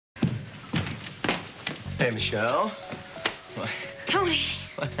Hey, Michelle. What? Tony.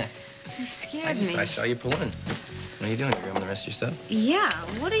 What? You scared me. I saw you pull in. What are you doing? You grabbing the rest of your stuff? Yeah.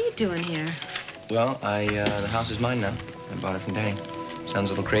 What are you doing here? Well, the house is mine now. I bought it from Danny.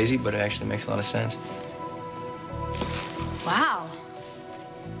 Sounds a little crazy, but it actually makes a lot of sense. Wow.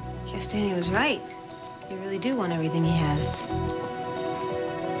 Guess Danny was right. You really do want everything he has.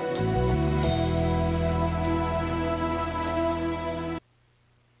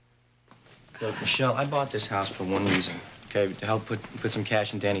 Look, Michelle, I bought this house for one reason, okay? To help put some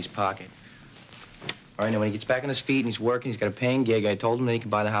cash in Danny's pocket. All right, now when he gets back on his feet and he's working, he's got a paying gig, I told him that he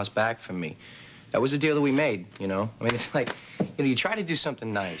could buy the house back from me. That was the deal that we made, you know? I mean, it's like, you try to do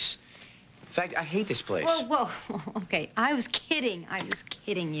something nice. In fact, I hate this place. Whoa. Okay, I was kidding. I was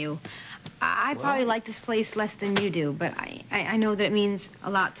kidding you. I probably like this place less than you do, but I know that it means a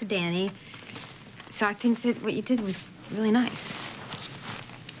lot to Danny. So I think that what you did was really nice.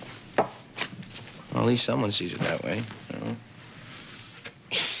 Well, at least someone sees it that way, you know?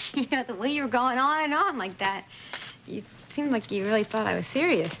 You know, the way you were going on and on like that, you seemed like you really thought I was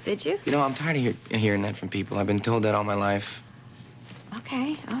serious, did you? You know, I'm tired of hearing that from people. I've been told that all my life.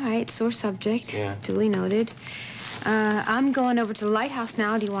 Okay, all right, sore subject. Yeah. Duly noted. I'm going over to the lighthouse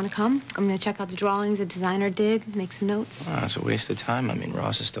now. Do you want to come? I'm going to check out the drawings the designer did, make some notes. Oh, it's a waste of time. I mean,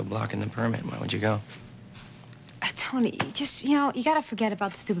 Ross is still blocking the permit. Why would you go? Tony, just, you know, you got to forget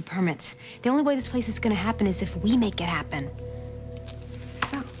about the stupid permits. The only way this place is going to happen is if we make it happen.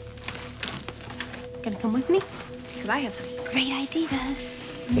 So, gonna come with me? Because I have some great ideas.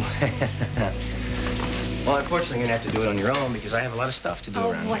 Well, unfortunately, you're gonna have to do it on your own because I have a lot of stuff to do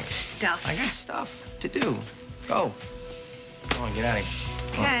around what here. stuff? I got stuff to do. Go. Come on, get out of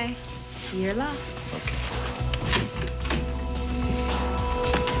here. Okay. Your loss. Okay.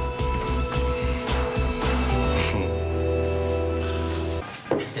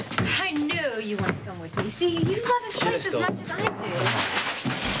 I knew you wanted to come with me. See, you love this place as much as I do.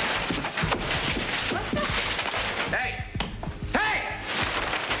 What the? Hey! Hey!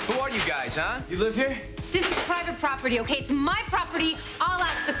 Who are you guys, huh? You live here? This is private property, okay? It's my property. I'll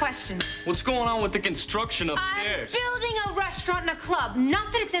ask the questions. What's going on with the construction upstairs? I'm building a restaurant and a club.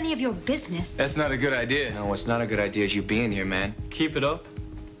 Not that it's any of your business. That's not a good idea. No, what's not a good idea is you being here, man. Keep it up,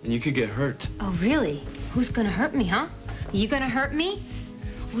 and you could get hurt. Oh, really? Who's gonna hurt me, huh? You gonna hurt me?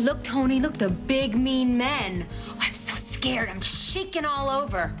 Oh, look, Tony, look, the big, mean men. Oh, I'm so scared. I'm shaking all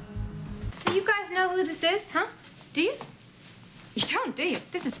over. So you guys know who this is, huh? Do you? You don't, do you?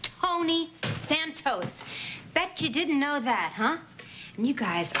 This is Tony Santos. Bet you didn't know that, huh? And you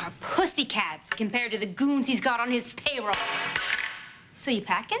guys are pussycats compared to the goons he's got on his payroll. So you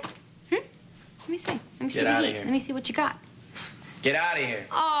packing? Let me see. Let me see the heat. Let me see what you got. Get out of here.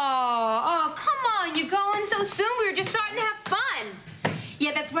 Oh, come on. You're going so soon. We were just starting to have fun.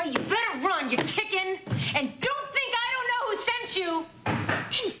 Yeah, that's right. You better run, you chicken. And don't think I don't know who sent you.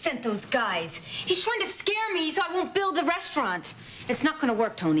 He sent those guys. He's trying to scare me so I won't build the restaurant. It's not gonna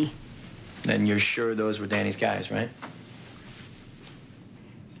work, Tony. Then you're sure those were Danny's guys, right?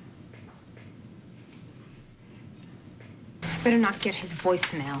 Better not get his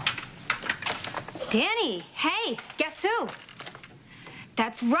voicemail. Danny, hey, guess who?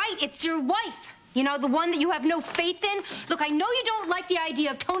 That's right, it's your wife. You know, the one that you have no faith in? Look, I know you don't like the idea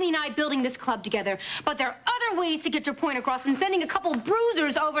of Tony and I building this club together, but there are other ways to get your point across than sending a couple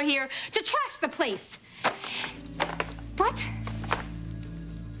bruisers over here to trash the place. What?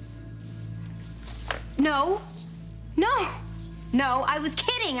 No, I was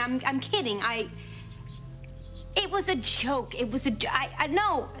kidding. I'm kidding. It was a joke. It was a,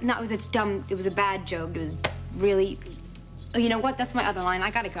 no, it was a dumb, it was a bad joke. It was really, oh, you know what? That's my other line.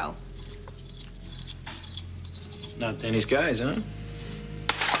 I gotta go. Not Danny's guys, huh?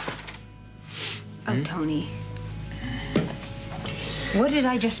 Oh, Tony. What did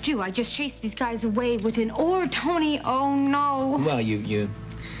I just do? I just chased these guys away with an oar, Tony. Oh, no. Well, you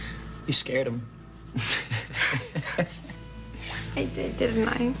scared them. I did, didn't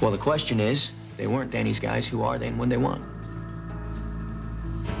I? Well, the question is, they weren't Danny's guys. Who are they and what they want?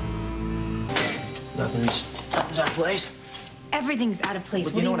 Nothing's out of place. Everything's out of place.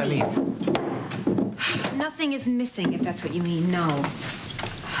 Well, you know what I mean? Nothing is missing, if that's what you mean. No.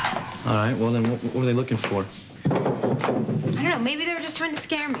 All right. Well, then what were they looking for? I don't know. Maybe they were just trying to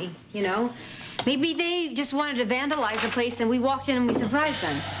scare me, you know? Maybe they just wanted to vandalize the place and we walked in and we surprised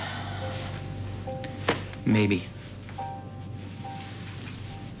them. Maybe.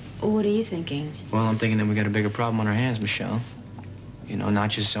 What are you thinking? Well, I'm thinking that we got a bigger problem on our hands, Michelle. You know,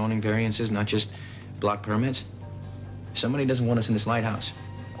 not just zoning variances, not just block permits. Somebody doesn't want us in this lighthouse.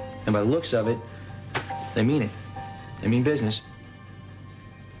 And by the looks of it, they mean it. They mean business.